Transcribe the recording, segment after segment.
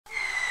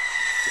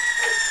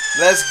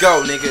Let's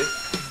go, nigga.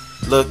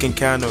 Looking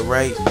kinda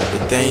right,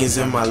 the things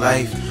in my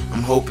life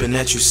I'm hoping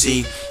that you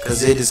see,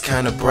 cause it is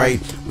kinda bright.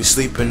 We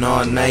sleeping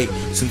all night,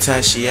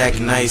 sometimes she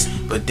act nice,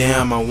 but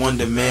damn I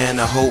wonder, man,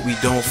 I hope we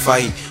don't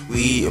fight. We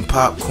eating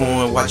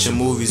popcorn, watching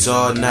movies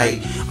all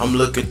night. I'm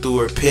looking through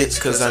her pics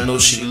cause I know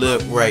she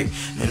look right.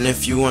 And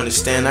if you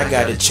understand, I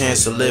got a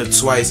chance to live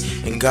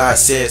twice. And God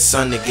said,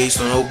 son, the gates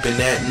don't open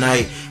at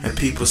night. And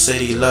people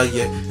say they love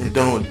you and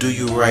don't do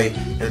you right.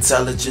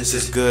 Intelligence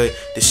is good,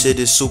 this shit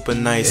is super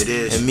nice. It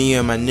is. And me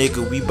and my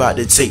nigga, we about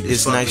to take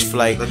this nice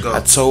flight. I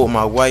told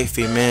my wife,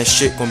 hey man,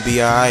 shit gon'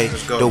 be alright.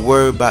 Don't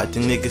worry about the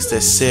niggas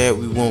that said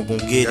we won't gon'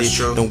 get That's it.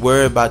 true. Don't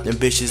worry about them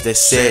bitches that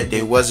said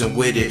they wasn't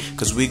with it.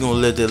 Cause we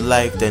gon' live the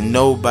life that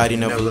nobody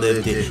never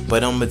lived it.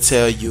 But I'ma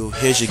tell you,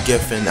 here's your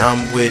gift and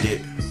I'm with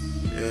it.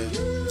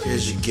 Yeah.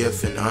 Here's your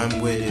gift and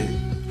I'm with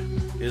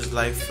it. Here's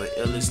life for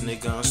illest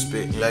nigga, I'm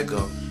spitting. Let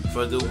go.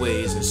 For the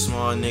ways and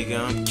small nigga,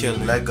 I'm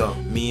killing. Let go.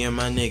 Me and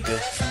my nigga,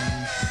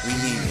 we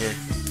meeting.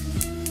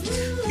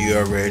 You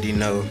already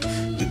know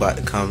we about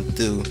to come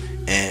through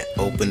and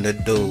open the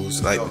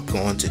doors like we're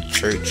going to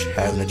church,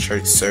 having a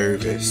church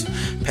service.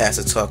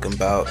 Pastor talking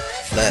about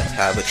let's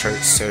have a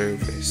church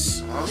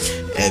service.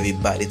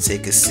 Everybody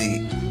take a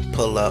seat,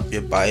 pull up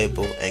your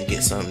Bible and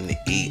get something to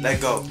eat. Let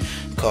go.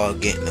 Call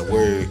getting the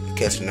word,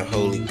 catching the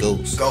Holy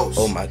Ghost.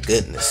 Oh my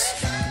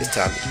goodness, it's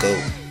time to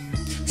go.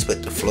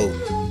 Split the flow,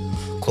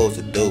 close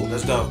the door.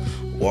 Let's go.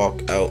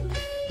 Walk out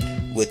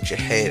with your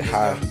head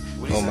high.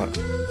 Oh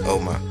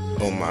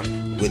my,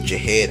 with your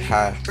head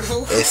high.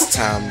 It's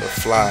time to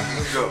fly.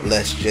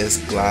 Let's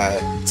just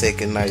glide,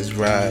 take a nice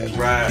ride.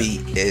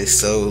 Beat is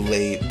so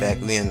laid back,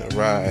 we in the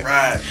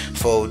ride.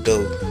 4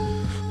 do,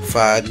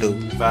 5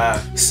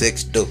 do,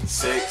 6 do.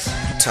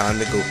 Time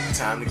to go.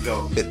 Time to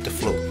go. Hit the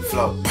flow.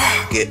 Flow.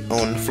 Get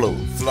on the flow.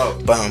 Flow.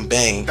 Bang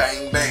bang.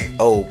 Bang bang.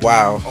 Oh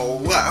wow. Oh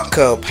wow.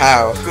 Cub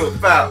pow. Good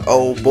foul.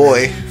 Oh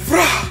boy.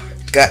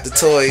 Got the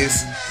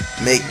toys.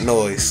 Make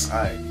noise.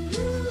 Alright.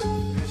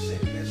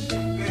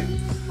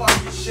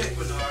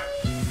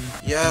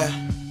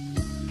 Yeah.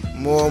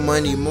 More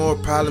money, more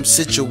problem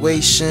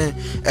situation.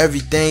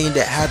 Everything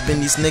that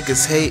happened, these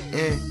niggas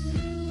hating.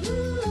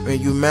 When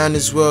you might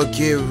as well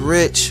get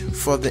rich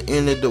for the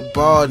end of the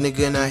ball,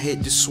 nigga, and I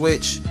hit the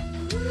switch.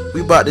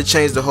 We about to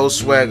change the whole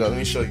swagger. Let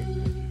me show you.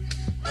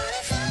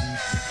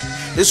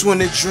 This when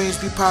the dreams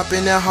be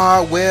popping, that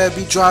hardware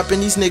be dropping.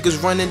 These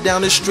niggas running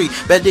down the street,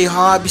 bet they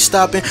hard be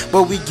stopping.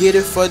 But we get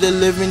it for the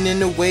living in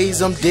the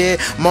ways I'm dead.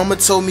 Mama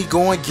told me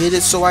go and get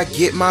it, so I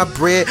get my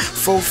bread.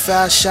 4,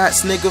 5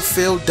 shots, nigga,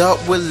 filled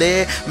up with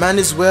lead. Might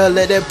as well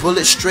let that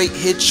bullet straight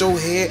hit your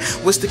head.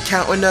 What's the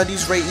counting of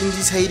these ratings?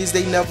 These haters,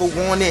 they never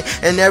want it.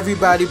 And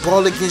everybody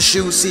ball against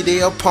you, see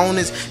their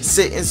opponents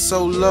sitting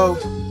so low.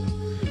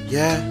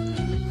 Yeah,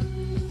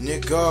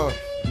 nigga.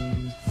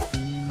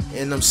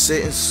 And I'm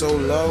sitting so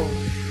low,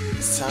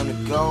 it's time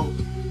to go.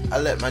 I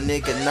let my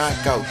nigga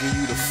knock out, give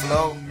you the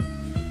flow.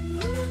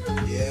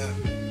 Yeah.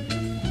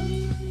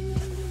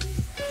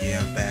 Yeah,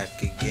 I'm back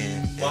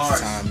again. Bars.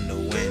 It's time to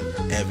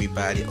win.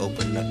 Everybody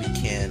open up your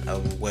can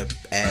of whip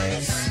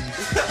ass.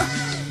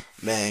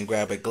 Man,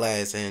 grab a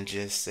glass and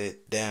just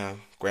sit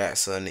down. Grab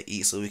something to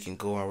eat so we can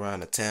go around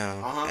the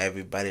town.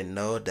 Everybody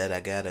know that I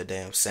got a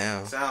damn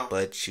sound.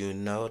 But you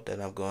know that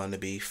I'm going to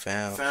be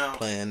found.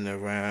 Playing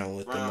around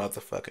with the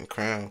motherfucking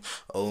crown.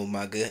 Oh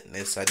my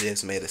goodness, I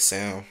just made a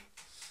sound.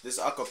 This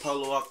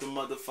acapella off the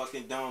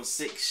motherfucking dome.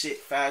 6 shit,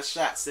 5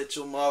 shots at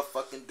your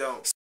motherfucking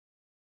dome.